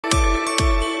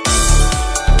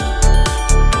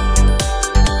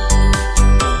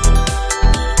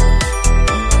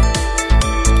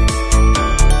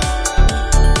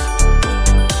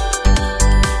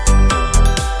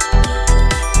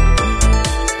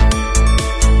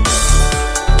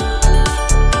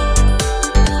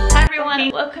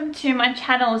to my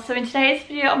channel. So in today's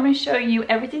video I'm going to show you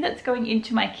everything that's going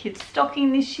into my kids'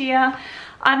 stocking this year.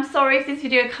 I'm sorry if this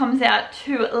video comes out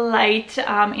too late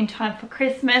in time for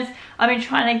Christmas. I've been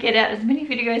trying to get out as many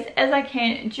videos as I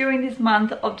can during this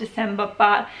month of December,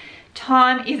 but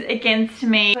time is against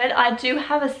me. But I do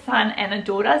have a son and a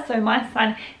daughter. So my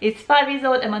son is 5 years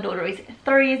old and my daughter is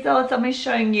 3 years old. So I'm going to be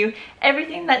showing you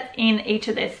everything that's in each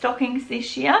of their stockings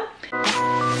this year.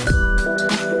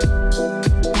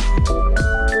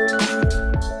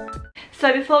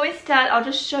 So before we start, I'll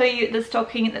just show you the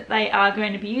stocking that they are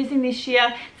going to be using this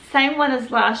year. Same one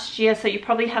as last year, so you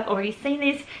probably have already seen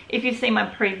this if you've seen my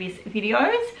previous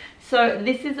videos. So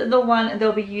this is the one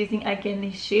they'll be using again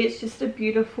this year. It's just a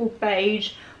beautiful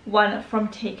beige one from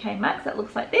TK Maxx that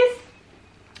looks like this.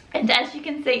 And as you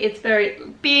can see, it's very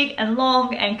big and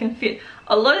long and can fit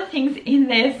a lot of things in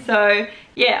there. So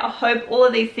yeah, I hope all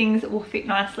of these things will fit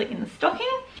nicely in the stocking.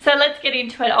 So let's get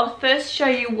into it. I'll first show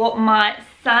you what my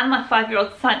son, my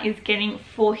 5-year-old son, is getting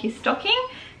for his stocking.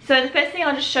 So the first thing,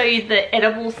 I'll just show you the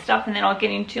edible stuff and then I'll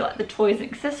get into like the toys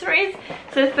and accessories.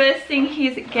 So the first thing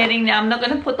he's getting, now I'm not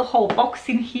going to put the whole box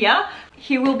in here.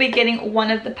 He will be getting one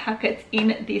of the packets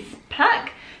in this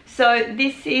pack. So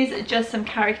this is just some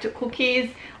character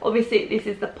cookies. Obviously this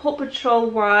is the Paw Patrol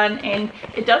one, and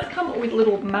it does come with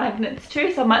little magnets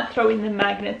too, so I might throw in the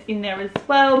magnets in there as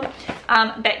well.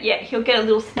 But yeah, he'll get a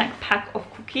little snack pack of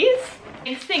cookies.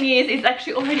 Next thing is, it's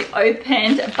actually already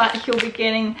opened, but he'll be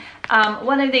getting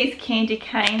one of these candy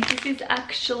canes. This is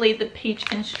actually the peach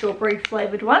and strawberry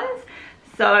flavored ones.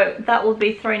 So that will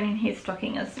be thrown in his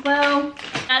stocking as well.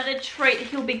 Another treat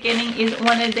he'll be getting is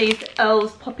one of these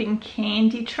Elves popping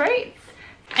candy treats.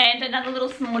 And another little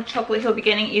small chocolate he'll be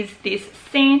getting is this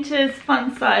Santa's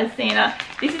Fun Size Santa.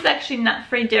 This is actually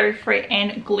nut-free, dairy-free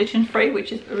and gluten-free,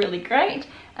 which is really great.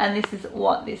 And this is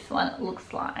what this one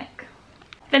looks like.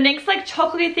 The next like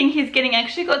chocolatey thing he's getting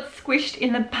actually got squished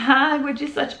in the bag, which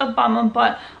is such a bummer,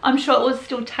 but I'm sure it will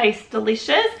still taste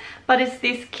delicious. But it's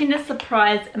this Kinder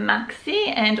Surprise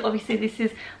Maxi, and obviously this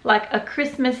is like a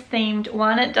Christmas themed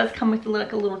one. It does come with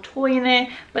like a little toy in there,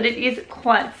 but it is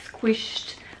quite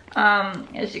squished,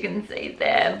 as you can see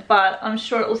there, but I'm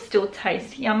sure it will still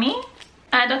taste yummy.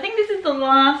 And I think this is the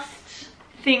last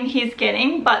thing he's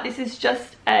getting, but this is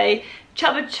just a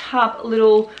Chubba Chub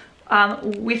little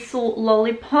whistle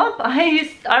lollipop.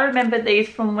 I remember these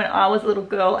from when I was a little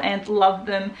girl and loved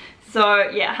them. So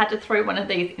yeah, I had to throw one of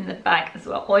these in the bag as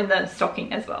well, or in the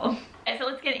stocking as well. Okay, so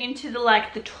let's get into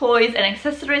the toys and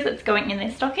accessories that's going in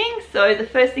their stocking. So the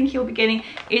first thing he'll be getting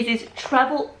is this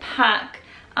travel pack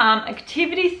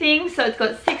activity thing. So it's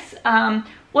got 6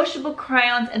 washable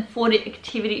crayons and 40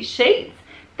 activity sheets.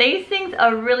 These things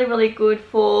are really good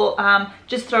for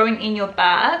just throwing in your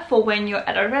bag for when you're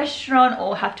at a restaurant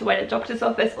or have to wait at a doctor's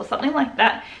office or something like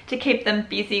that, to keep them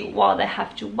busy while they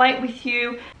have to wait with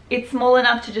you. It's small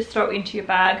enough to just throw into your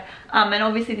bag, and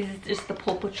obviously this is just the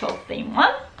Paw Patrol theme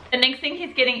one. The next thing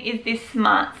he's getting is this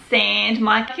Smart Sand.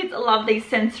 My kids love these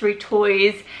sensory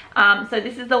toys, so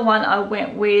this is the one I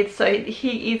went with. So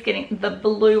he is getting the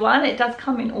blue one. It does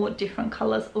come in all different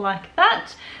colors like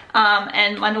that,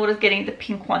 and my daughter's getting the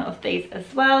pink one of these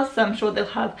as well, so I'm sure they'll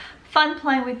have fun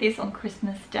playing with this on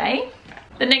Christmas Day.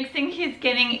 The next thing he's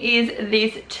getting is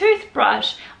this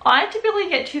toothbrush. I typically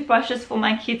get toothbrushes for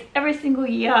my kids every single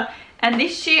year, and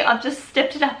this year I've just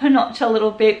stepped it up a notch a little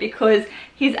bit because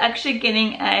he's actually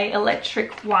getting a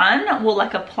electric one, well,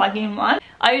 like a plug-in one.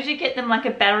 I usually get them like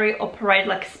a battery operated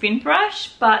like spin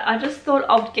brush, but I just thought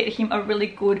I would get him a really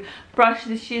good brush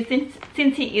this year since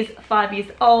he is 5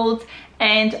 years old.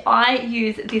 And I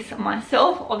use this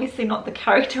myself, obviously not the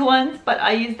character ones, but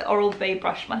I use the Oral-B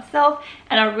brush myself,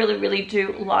 and I really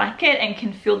do like it and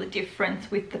can feel the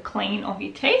difference with the clean of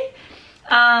your teeth.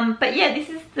 But yeah, this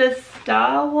is the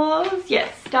Star Wars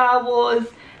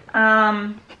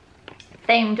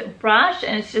themed brush,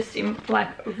 and it's just in like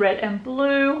red and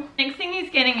blue. Next thing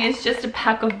he's getting is just a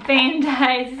pack of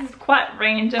Band-Aids. This is quite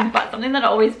random, but something that I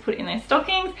always put in their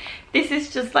stockings. This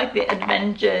is just like the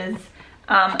Avengers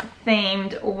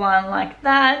themed one like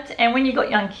that, and when you've got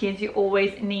young kids you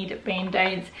always need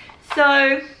Band-Aids.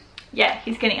 So yeah,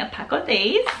 he's getting a pack of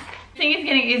these. The thing he's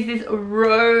getting is this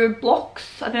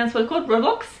Roblox, I think that's what it's called,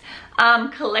 Roblox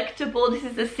collectible. This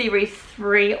is the series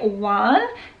 3 one,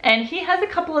 and he has a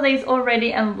couple of these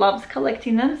already and loves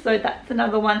collecting them, so that's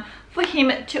another one for him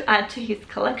to add to his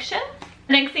collection.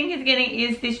 The next thing he's getting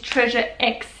is this Treasure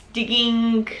X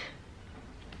digging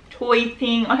toy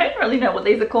thing. I don't really know what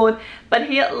these are called, but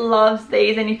he loves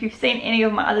these, and if you've seen any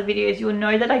of my other videos you'll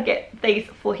know that I get these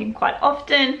for him quite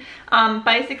often.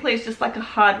 Basically it's just like a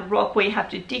hard rock where you have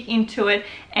to dig into it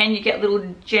and you get little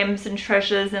gems and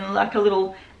treasures and like a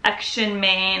little Action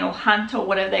Man or Hunter or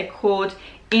whatever they're called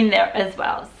in there as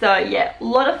well. So yeah, a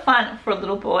lot of fun for a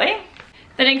little boy.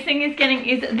 The next thing he's getting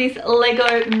is this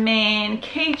Lego Man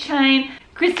keychain.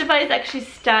 Christopher is actually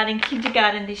starting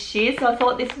kindergarten this year, so I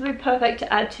thought this would be perfect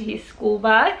to add to his school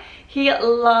bag. He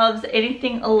loves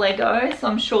anything Lego, so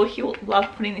I'm sure he'll love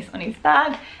putting this on his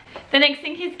bag. The next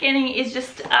thing he's getting is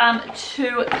just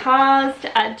 2 cars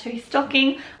to add to his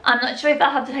stocking. I'm not sure if I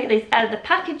have to take these out of the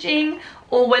packaging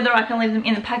or whether I can leave them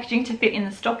in the packaging to fit in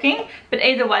the stocking, but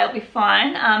either way I'll be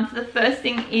fine. So the first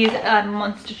thing is a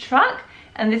monster truck,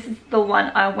 and this is the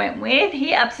one I went with.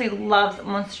 He absolutely loves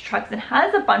monster trucks and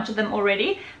has a bunch of them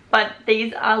already, but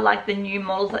these are like the new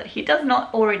models that he does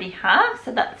not already have,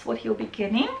 so that's what he'll be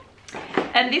getting.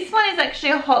 And this one is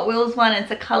actually a Hot Wheels one.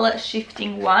 It's a color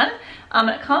shifting one.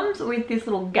 It comes with this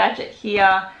little gadget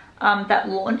here that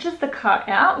launches the car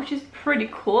out, which is pretty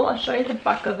cool. I'll show you the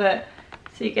back of it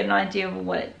so you get an idea of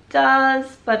what it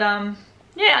does. But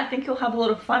yeah, I think you'll have a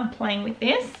lot of fun playing with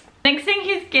this. Next thing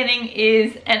he's getting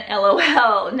is an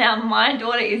LOL. Now my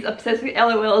daughter is obsessed with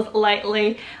LOLs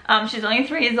lately. She's only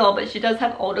 3 years old, but she does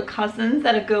have older cousins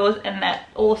that are girls and that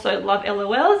also love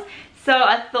LOLs. So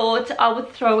I thought I would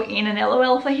throw in an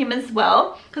LOL for him as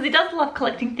well, because he does love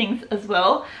collecting things as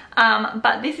well.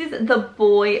 But this is the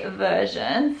boy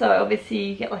version, so obviously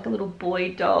you get like a little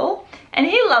boy doll. And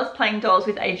he loves playing dolls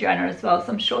with Adriana as well,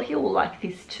 so I'm sure he will like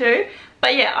this too.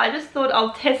 But yeah, I just thought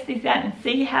I'll test this out and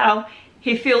see how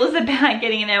he feels about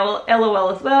getting an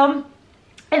LOL as well.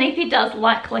 And if he does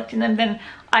like collecting them, then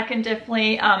I can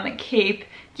definitely keep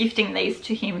gifting these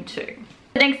to him too.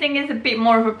 The next thing is a bit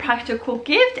more of a practical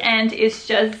gift, and it's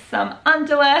just some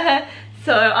underwear.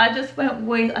 So I just went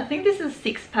with, I think this is a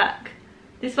 6-pack.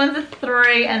 This one's a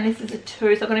 3 and this is a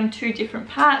 2, so I got him 2 different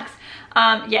packs.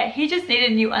 Yeah, he just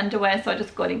needed new underwear, so I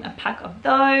just got him a pack of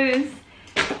those.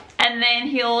 And then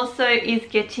he also is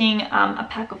getting a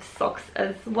pack of socks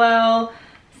as well.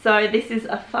 So this is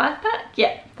a 5-pack.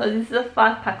 Yeah, so this is a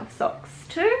 5-pack of socks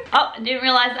too. Oh, I didn't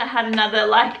realize I had another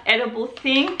like edible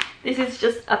thing. This is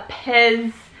just a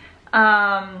Pez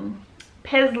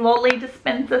lolly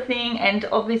dispenser thing, and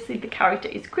obviously the character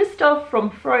is Kristoff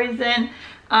from Frozen.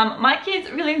 My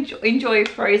kids really enjoy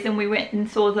Frozen. We went and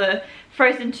saw the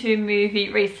Frozen 2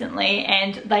 movie recently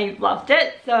and they loved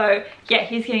it. So yeah,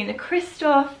 he's getting the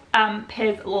Kristoff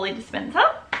Pez lolly dispenser.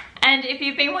 And if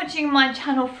you've been watching my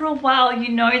channel for a while, you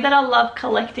know that I love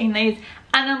collecting these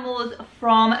animals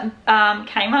from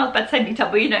Kmart. I was about to say Big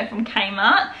W, no, from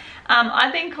Kmart.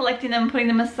 I've been collecting them, putting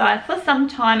them aside for some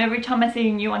time. Every time I see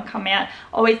a new one come out, I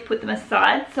always put them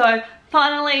aside. So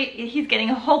finally, he's getting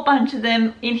a whole bunch of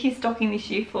them in his stocking this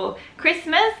year for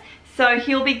Christmas. So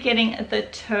he'll be getting the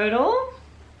turtle,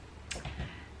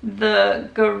 the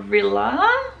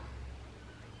gorilla,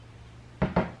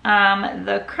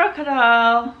 the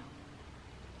crocodile,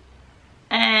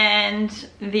 and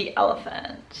the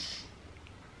elephant.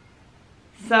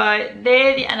 So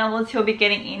they're the animals he'll be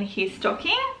getting in his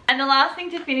stocking. And the last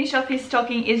thing to finish off his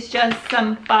stocking is just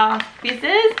some bath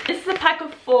fizzes. This is a pack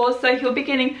of 4, so he'll be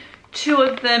getting 2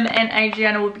 of them and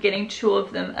Adriana will be getting 2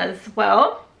 of them as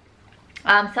well. So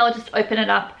I'll just open it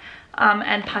up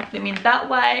and pack them in that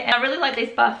way. And I really like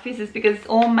these bath fizzes because it's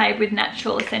all made with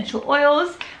natural essential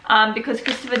oils, because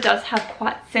Christopher does have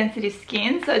quite sensitive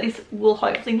skin, so this will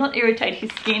hopefully not irritate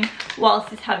his skin whilst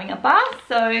he's having a bath.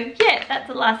 So yeah, that's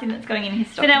the last thing that's going in his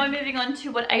stocking. So now we're moving on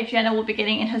to what Adriana will be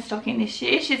getting in her stocking this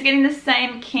year. She's getting the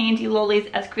same candy lollies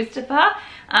as Christopher.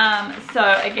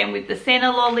 So again, with the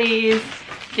Santa lollies,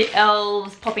 the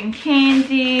elves popping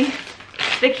candy,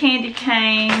 the candy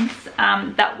canes,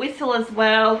 that whistle as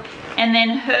well, and then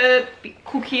her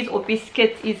cookies or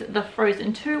biscuits is the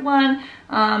Frozen 2 one.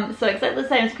 So exactly the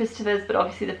same as Christopher's, but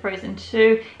obviously the Frozen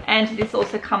 2. And this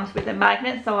also comes with a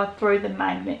magnet, so I throw the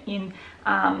magnet in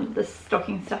the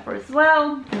stocking stuffer as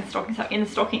well, in the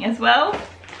stocking as well.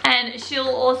 And she'll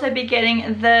also be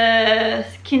getting the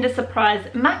Kinder Surprise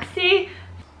Maxi.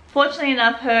 Fortunately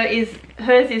enough,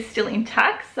 hers is still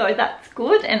intact, so that's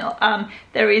good. And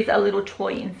there is a little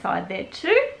toy inside there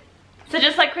too. So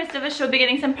just like Christopher, she'll be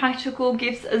getting some practical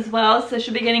gifts as well. So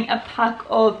she'll be getting a pack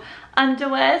of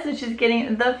underwear. So she's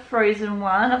getting the Frozen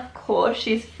one, of course.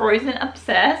 She's Frozen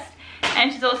obsessed.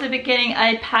 And she's also be getting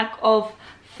a pack of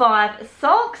 5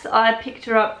 socks. I picked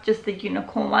her up just the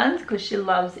unicorn ones because she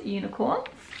loves unicorns.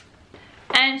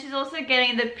 And she's also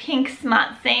getting the pink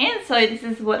Smart Sand. So this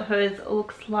is what hers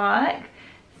looks like.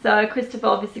 So Christopher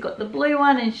obviously got the blue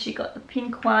one and she got the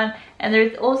pink one. And there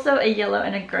is also a yellow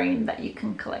and a green that you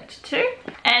can collect too.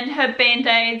 And her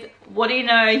Band-Aids, what do you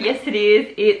know? Yes it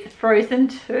is. It's Frozen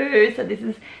 2. So this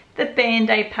is the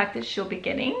Band-Aid pack that she'll be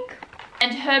getting.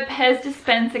 And her Pez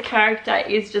dispenser character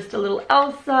is just a little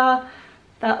Elsa.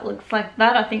 That looks like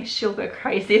that. I think she'll go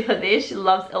crazy for this. She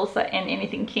loves Elsa and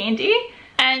anything candy.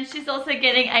 And she's also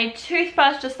getting a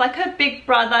toothbrush just like her big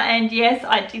brother. And yes,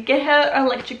 I did get her an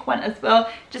electric one as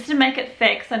well, just to make it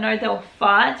fair, because I know they'll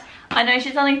fight. I know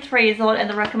she's only 3 years old and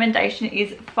the recommendation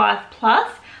is 5+.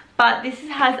 But this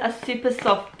has a super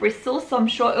soft bristle, so I'm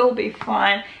sure it will be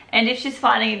fine. And if she's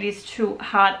finding it is too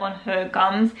hard on her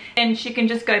gums, then she can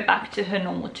just go back to her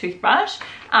normal toothbrush.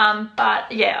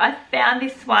 But yeah, I found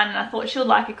this one and I thought she'll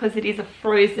like it because it is a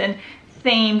Frozen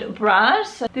themed brush.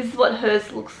 So this is what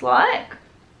hers looks like.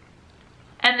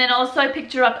 And then also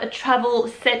picked her up a travel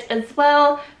set as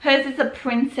well. Hers is a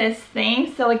princess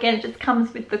theme, so again it just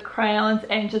comes with the crayons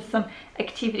and just some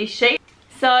activity sheets.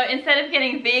 So instead of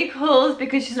getting vehicles,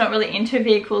 because she's not really into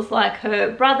vehicles like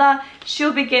her brother,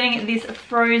 she'll be getting this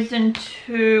Frozen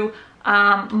 2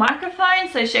 microphone.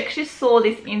 So she actually saw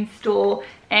this in store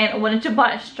and wanted to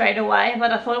buy it straight away,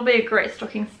 but I thought it would be a great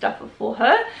stocking stuffer for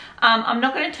her. I'm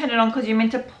not going to turn it on because you're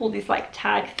meant to pull this like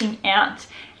tag thing out,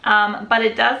 but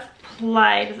it does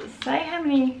play. Does it say how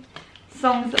many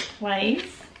songs it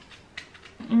plays?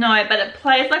 No, but it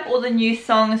plays like all the new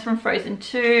songs from Frozen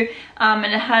 2, and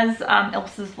it has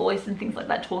Elsa's voice and things like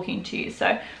that talking to you.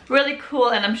 So really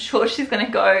cool, and I'm sure she's going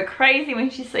to go crazy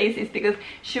when she sees this because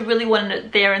she really wanted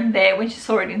it there and there when she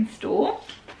saw it in store.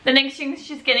 The next thing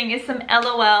she's getting is some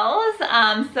LOLs.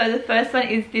 So the first one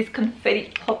is this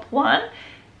confetti pop one.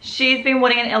 She's been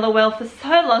wanting an LOL for so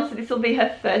long, so this will be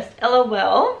her first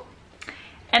LOL.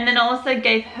 And then I also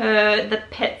gave her the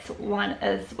pets one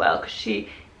as well because she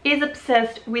is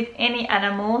obsessed with any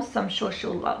animal, so I'm sure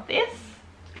she'll love this.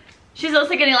 She's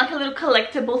also getting like a little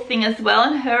collectible thing as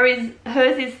well, and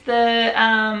hers is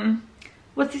the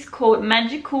what's this called,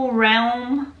 Magical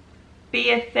Realm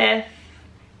BFF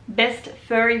Best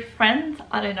Furry Friends.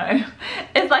 I don't know.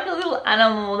 It's like a little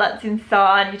animal that's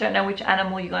inside. You don't know which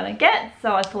animal you're gonna get,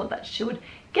 so I thought that she would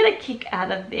get a kick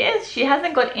out of this. She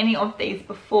hasn't got any of these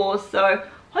before, so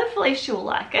hopefully she'll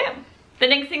like it. The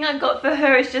next thing I got for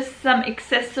her is just some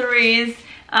accessories.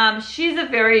 She's a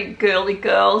very girly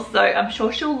girl, so I'm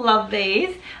sure she'll love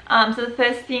these. So the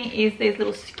first thing is these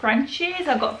little scrunchies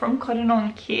I got from Cotton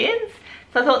On Kids.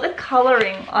 So I thought the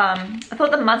colouring, I thought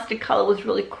the mustard colour was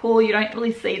really cool. You don't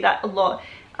really see that a lot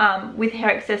with hair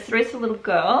accessories for little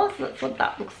girls. So that's what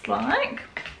that looks like.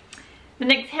 The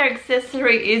next hair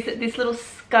accessory is this little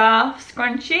scarf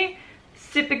scrunchie.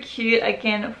 Super cute,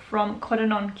 again from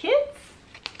Cotton On Kids.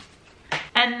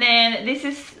 And then this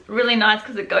is really nice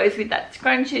because it goes with that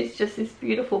scrunchie. It's just this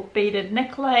beautiful beaded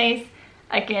necklace,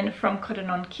 again from Cotton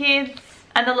On Kids.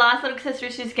 And the last little accessory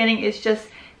she's getting is just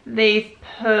these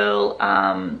pearl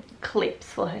clips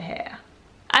for her hair.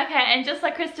 Okay, and just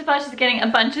like Christopher, she's getting a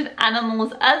bunch of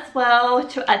animals as well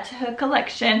to add to her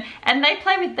collection. And they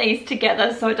play with these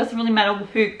together, so it doesn't really matter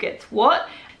who gets what.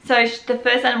 So the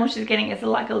first animal she's getting is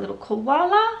like a little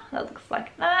koala. That looks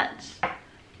like that.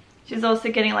 She's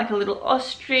also getting like a little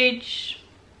ostrich.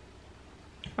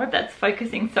 I hope that's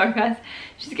focusing, sorry guys.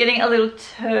 She's getting a little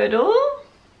turtle.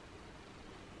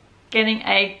 Getting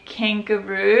a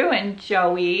kangaroo and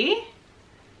Joey.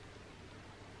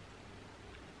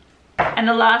 And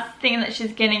the last thing that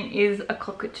she's getting is a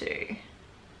cockatoo.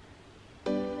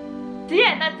 So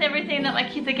yeah, that's everything that my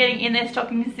kids are getting in their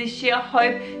stockings this year.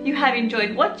 Hope you have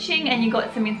enjoyed watching and you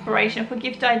got some inspiration for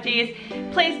gift ideas.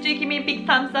 Please do give me a big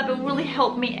thumbs up, it will really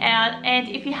help me out. And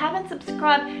if you haven't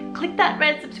subscribed, click that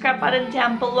red subscribe button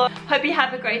down below. Hope you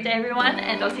have a great day everyone,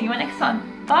 and I'll see you in my next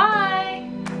one. Bye!